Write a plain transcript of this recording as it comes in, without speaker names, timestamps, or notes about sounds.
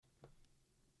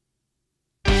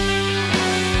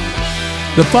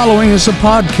The following is a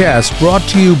podcast brought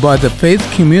to you by the faith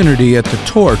community at the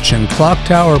Torch in Clock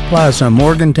Tower Plaza,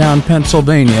 Morgantown,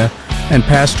 Pennsylvania, and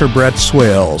Pastor Brett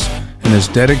Swales, and is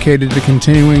dedicated to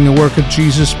continuing the work of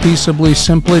Jesus peaceably,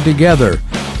 simply together,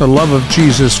 the love of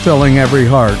Jesus filling every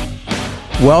heart.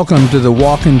 Welcome to the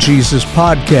Walk in Jesus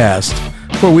podcast,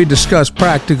 where we discuss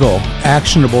practical,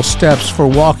 actionable steps for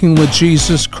walking with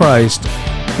Jesus Christ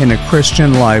in a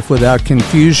Christian life without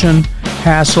confusion,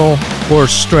 hassle, or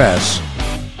stress.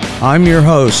 I'm your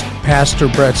host, Pastor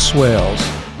Brett Swales,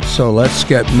 so let's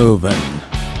get moving.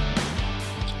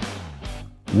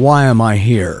 Why am I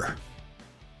here?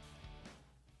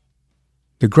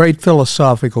 The great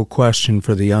philosophical question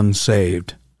for the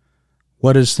unsaved.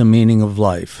 What is the meaning of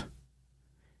life?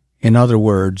 In other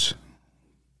words,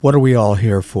 what are we all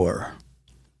here for,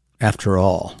 after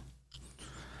all?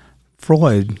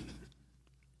 Freud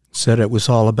said it was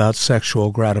all about sexual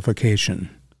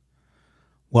gratification.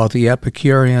 While the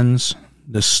Epicurians,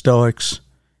 the Stoics,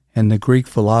 and the Greek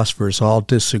philosophers all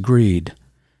disagreed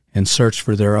and searched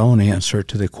for their own answer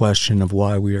to the question of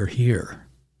why we are here.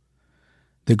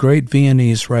 The great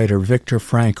Viennese writer Viktor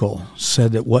Frankl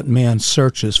said that what man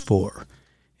searches for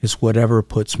is whatever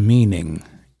puts meaning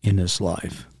in his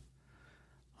life.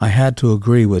 I had to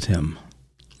agree with him.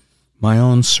 My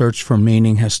own search for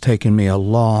meaning has taken me a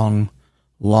long,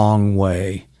 long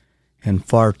way and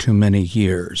far too many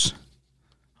years.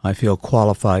 I feel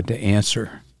qualified to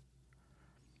answer.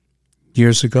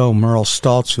 Years ago, Merle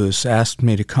Stoltzfus asked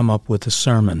me to come up with a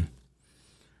sermon.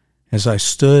 As I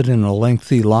stood in a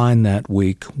lengthy line that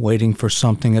week, waiting for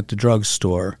something at the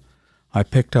drugstore, I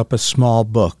picked up a small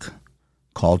book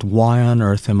called Why on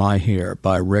Earth Am I Here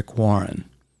by Rick Warren.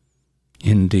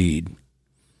 Indeed,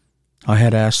 I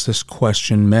had asked this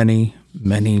question many,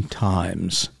 many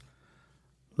times.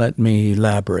 Let me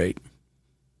elaborate.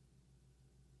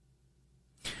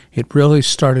 It really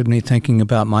started me thinking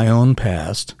about my own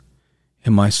past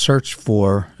and my search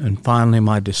for, and finally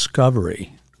my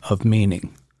discovery of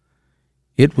meaning.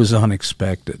 It was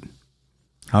unexpected.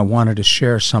 I wanted to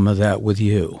share some of that with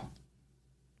you.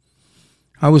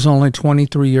 I was only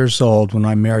 23 years old when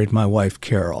I married my wife,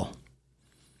 Carol.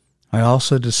 I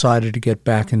also decided to get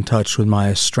back in touch with my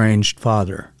estranged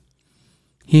father.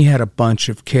 He had a bunch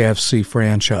of KFC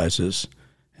franchises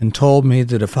and told me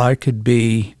that if I could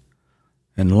be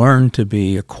and learn to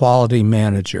be a quality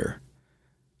manager,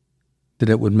 that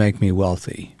it would make me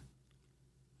wealthy.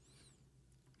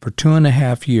 For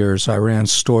 2.5 years, I ran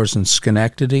stores in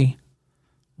Schenectady,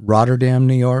 Rotterdam,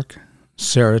 New York,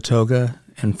 Saratoga,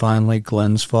 and finally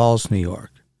Glens Falls, New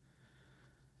York.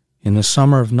 In the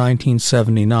summer of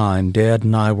 1979, Dad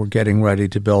and I were getting ready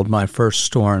to build my first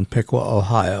store in Piqua,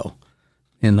 Ohio,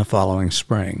 in the following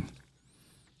spring.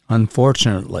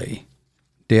 Unfortunately,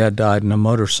 Dad died in a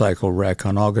motorcycle wreck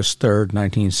on August 3,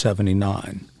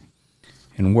 1979,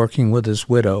 and working with his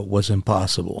widow was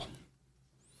impossible.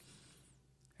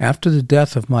 After the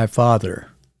death of my father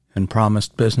and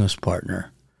promised business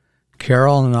partner,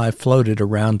 Carol and I floated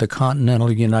around the continental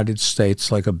United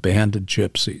States like a band of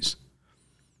gypsies.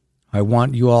 I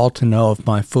want you all to know of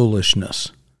my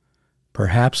foolishness.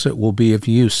 Perhaps it will be of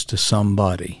use to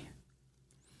somebody.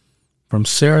 From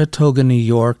Saratoga, New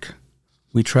York,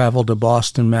 we traveled to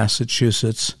Boston,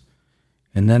 Massachusetts,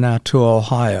 and then out to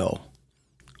Ohio.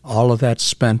 All of that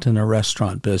spent in a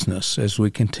restaurant business as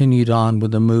we continued on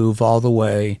with the move all the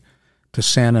way to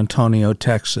San Antonio,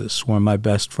 Texas, where my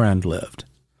best friend lived.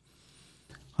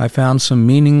 I found some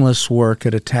meaningless work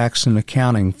at a tax and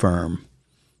accounting firm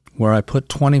where I put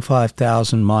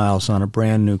 25,000 miles on a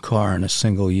brand new car in a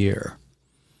single year.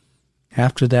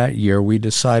 After that year, we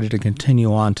decided to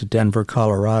continue on to Denver,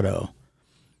 Colorado,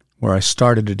 where I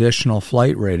started additional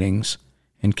flight ratings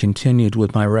and continued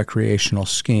with my recreational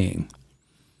skiing.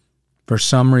 For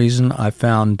some reason, I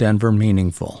found Denver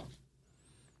meaningful.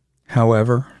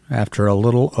 However, after a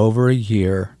little over a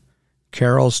year,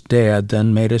 Carol's dad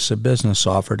then made us a business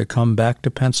offer to come back to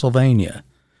Pennsylvania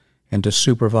and to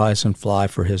supervise and fly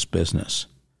for his business.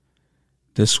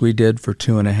 This we did for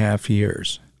 2.5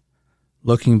 years.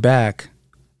 Looking back,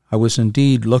 I was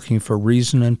indeed looking for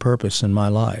reason and purpose in my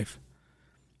life.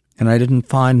 And I didn't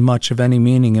find much of any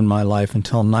meaning in my life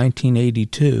until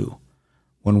 1982,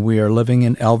 when we are living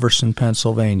in Elverson,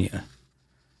 Pennsylvania.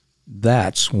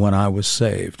 That's when I was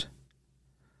saved.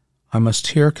 I must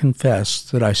here confess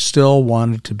that I still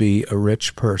wanted to be a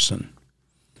rich person.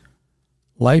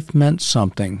 Life meant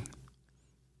something,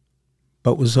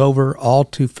 but was over all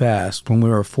too fast when we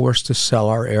were forced to sell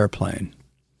our airplane.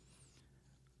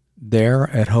 There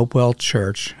at Hopewell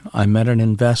Church, I met an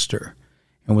investor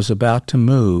and was about to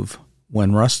move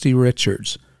when Rusty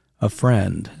Richards, a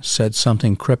friend, said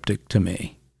something cryptic to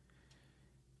me.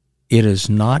 "It is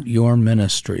not your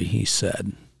ministry," he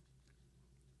said.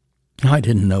 I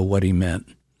didn't know what he meant.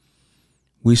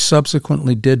 We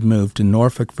subsequently did move to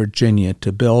Norfolk, Virginia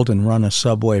to build and run a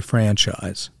Subway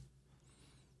franchise.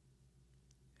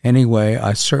 Anyway,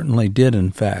 I certainly did,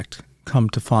 in fact, come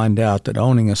to find out that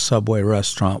owning a Subway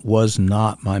restaurant was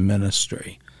not my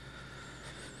ministry.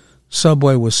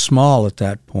 Subway was small at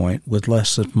that point, with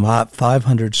less than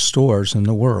 500 stores in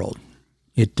the world.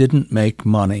 It didn't make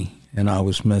money, and I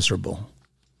was miserable.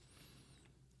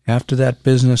 After that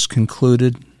business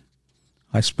concluded,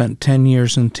 I spent 10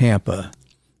 years in Tampa,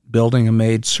 building a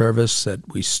maid service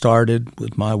that we started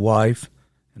with my wife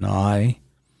and I,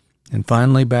 and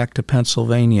finally back to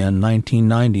Pennsylvania in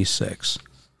 1996.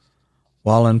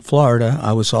 While in Florida,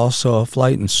 I was also a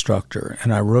flight instructor,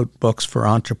 and I wrote books for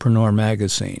Entrepreneur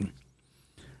magazine.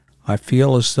 I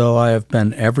feel as though I have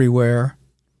been everywhere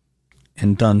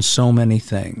and done so many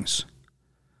things.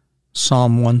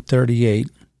 Psalm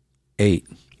 138:8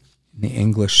 in the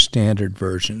English Standard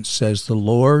Version says, "The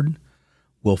Lord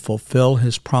will fulfill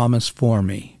his promise for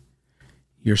me.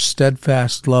 Your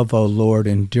steadfast love, O Lord,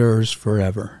 endures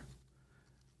forever.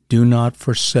 Do not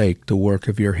forsake the work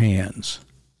of your hands."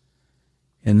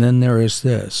 And then there is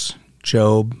this,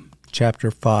 Job chapter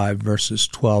 5, verses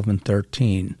 12 and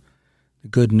 13, the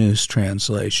Good News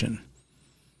Translation.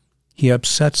 "He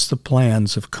upsets the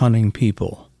plans of cunning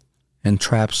people and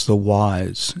traps the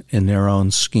wise in their own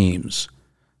schemes,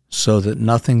 so that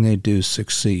nothing they do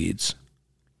succeeds."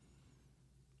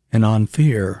 And on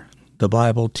fear, the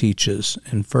Bible teaches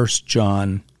in 1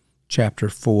 John chapter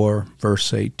 4,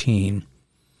 verse 18,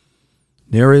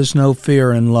 "There is no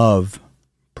fear in love.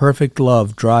 Perfect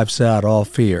love drives out all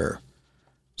fear.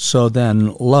 So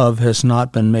then, love has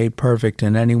not been made perfect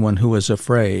in anyone who is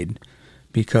afraid,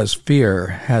 because fear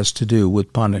has to do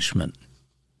with punishment."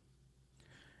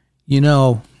 You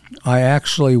know, I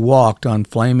actually walked on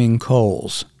flaming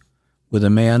coals with a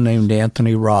man named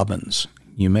Anthony Robbins.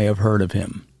 You may have heard of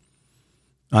him.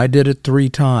 I did it 3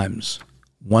 times,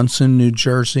 once in New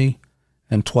Jersey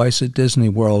and twice at Disney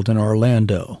World in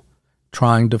Orlando,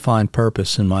 trying to find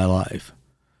purpose in my life.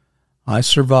 I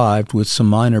survived with some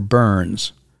minor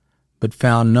burns, but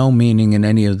found no meaning in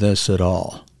any of this at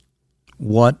all.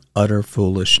 What utter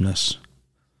foolishness.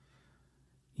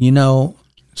 You know,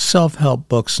 self-help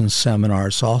books and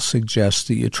seminars all suggest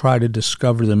that you try to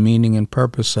discover the meaning and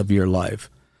purpose of your life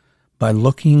by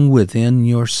looking within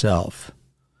yourself.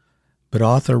 But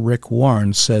author Rick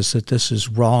Warren says that this is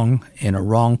wrong and a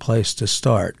wrong place to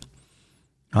start.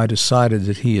 I decided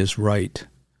that he is right.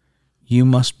 You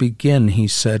must begin, he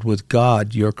said, with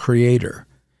God, your Creator,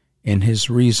 and his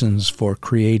reasons for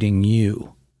creating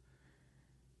you.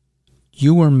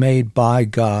 You were made by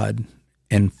God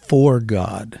and for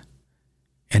God.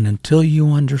 And until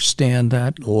you understand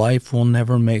that, life will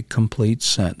never make complete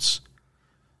sense.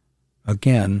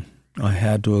 Again, I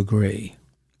had to agree.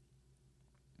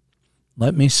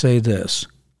 Let me say this.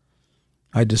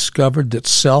 I discovered that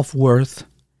self-worth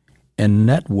and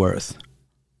net worth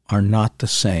are not the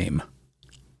same.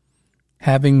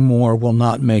 Having more will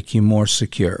not make you more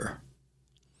secure.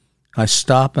 I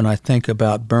stop and I think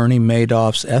about Bernie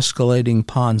Madoff's escalating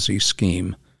Ponzi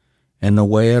scheme and the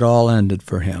way it all ended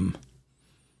for him.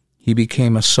 He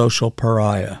became a social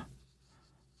pariah.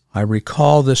 I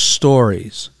recall the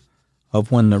stories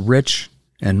of when the rich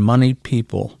and moneyed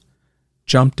people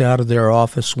jumped out of their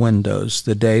office windows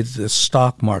the day the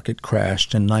stock market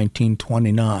crashed in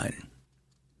 1929.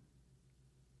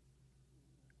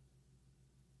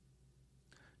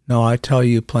 No, I tell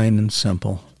you plain and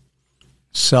simple,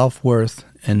 self-worth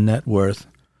and net worth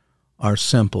are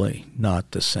simply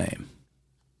not the same.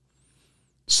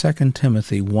 2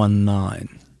 Timothy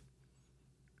 1:9.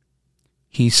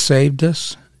 He saved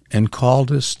us and called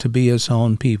us to be his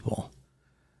own people,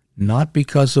 not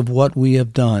because of what we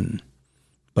have done,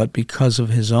 but because of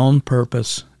his own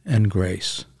purpose and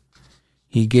grace.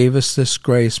 He gave us this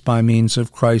grace by means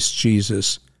of Christ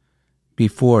Jesus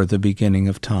before the beginning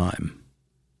of time.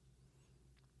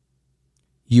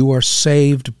 You are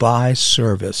saved by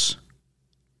service.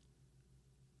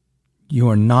 You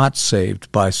are not saved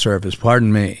by service,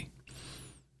 pardon me,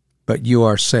 but you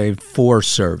are saved for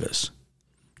service.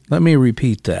 Let me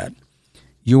repeat that.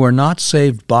 You are not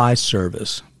saved by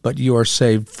service, but you are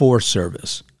saved for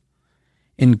service.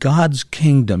 In God's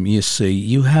kingdom, you see,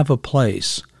 you have a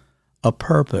place, a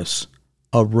purpose,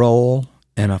 a role,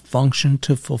 and a function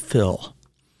to fulfill.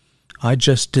 I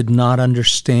just did not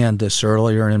understand this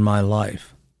earlier in my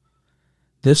life.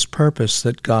 This purpose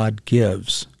that God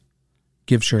gives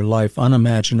your life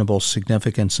unimaginable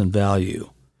significance and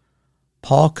value.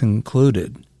 Paul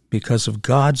concluded, because of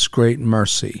God's great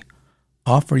mercy,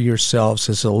 offer yourselves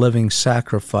as a living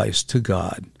sacrifice to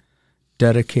God,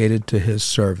 dedicated to his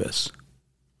service.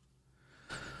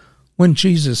 When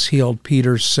Jesus healed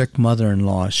Peter's sick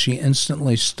mother-in-law, she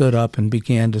instantly stood up and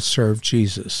began to serve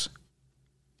Jesus.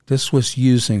 This was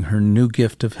using her new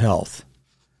gift of health.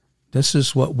 This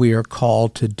is what we are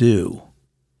called to do.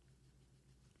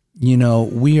 You know,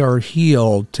 we are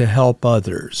healed to help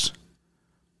others.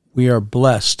 We are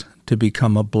blessed to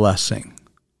become a blessing.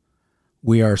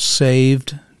 We are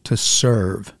saved to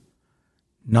serve,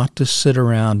 not to sit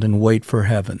around and wait for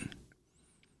heaven.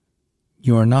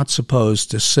 You are not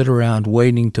supposed to sit around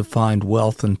waiting to find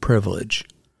wealth and privilege.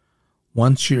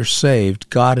 Once you're saved,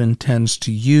 God intends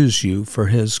to use you for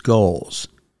his goals.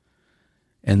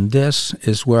 And this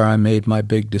is where I made my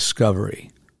big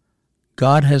discovery.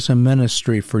 God has a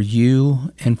ministry for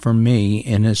you and for me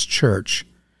in his church,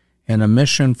 and a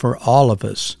mission for all of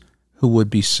us who would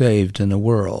be saved in the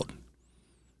world.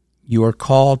 You are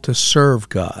called to serve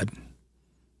God.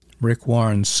 Rick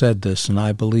Warren said this, and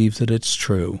I believe that it's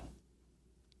true.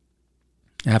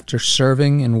 After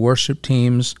serving in worship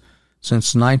teams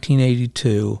since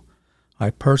 1982, I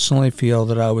personally feel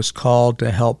that I was called to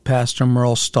help Pastor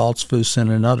Merle Stoltzfus in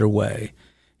another way,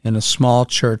 in a small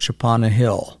church upon a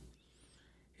hill.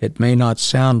 It may not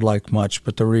sound like much,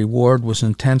 but the reward was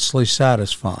intensely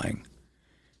satisfying.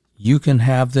 You can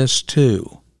have this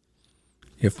too.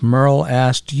 If Merle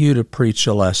asked you to preach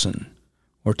a lesson,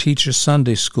 or teach a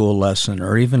Sunday school lesson,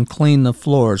 or even clean the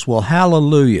floors, well,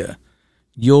 hallelujah,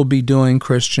 you'll be doing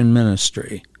Christian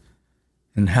ministry.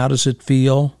 And how does it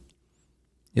feel?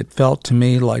 It felt to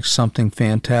me like something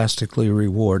fantastically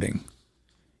rewarding.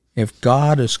 If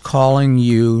God is calling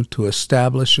you to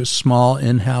establish a small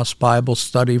in-house Bible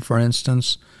study, for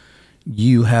instance,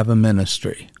 you have a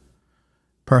ministry.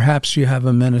 Perhaps you have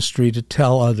a ministry to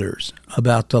tell others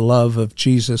about the love of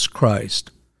Jesus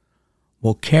Christ.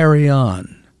 Well, carry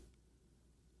on.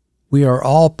 We are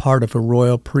all part of a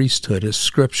royal priesthood, as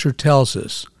Scripture tells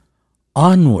us.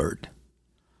 Onward.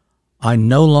 I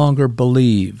no longer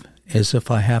believe as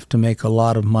if I have to make a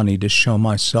lot of money to show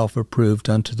myself approved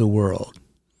unto the world.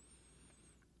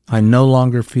 I no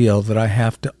longer feel that I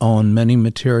have to own many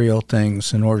material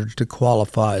things in order to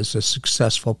qualify as a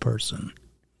successful person.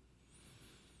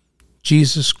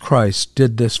 Jesus Christ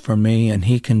did this for me, and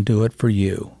he can do it for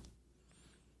you.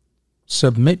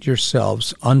 Submit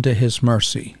yourselves unto his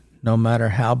mercy, no matter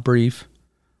how brief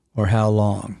or how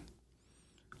long.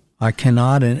 I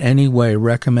cannot in any way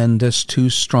recommend this too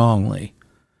strongly,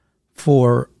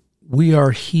 for we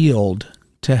are healed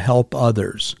to help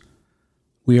others.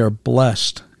 We are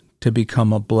blessed to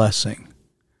become a blessing.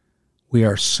 We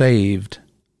are saved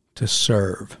to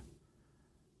serve.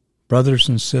 Brothers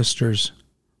and sisters,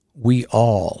 we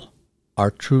all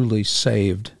are truly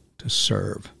saved to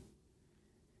serve.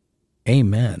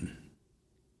 Amen.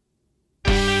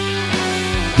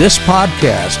 This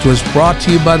podcast was brought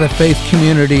to you by the faith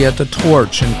community at the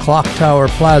Torch in Clock Tower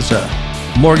Plaza,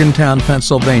 Morgantown,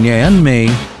 Pennsylvania, and me,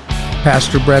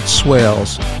 Pastor Brett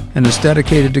Swales, and is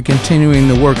dedicated to continuing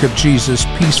the work of Jesus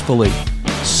peacefully,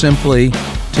 simply,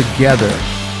 together.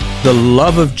 The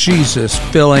love of Jesus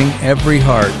filling every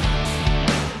heart.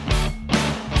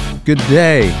 Good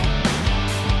day.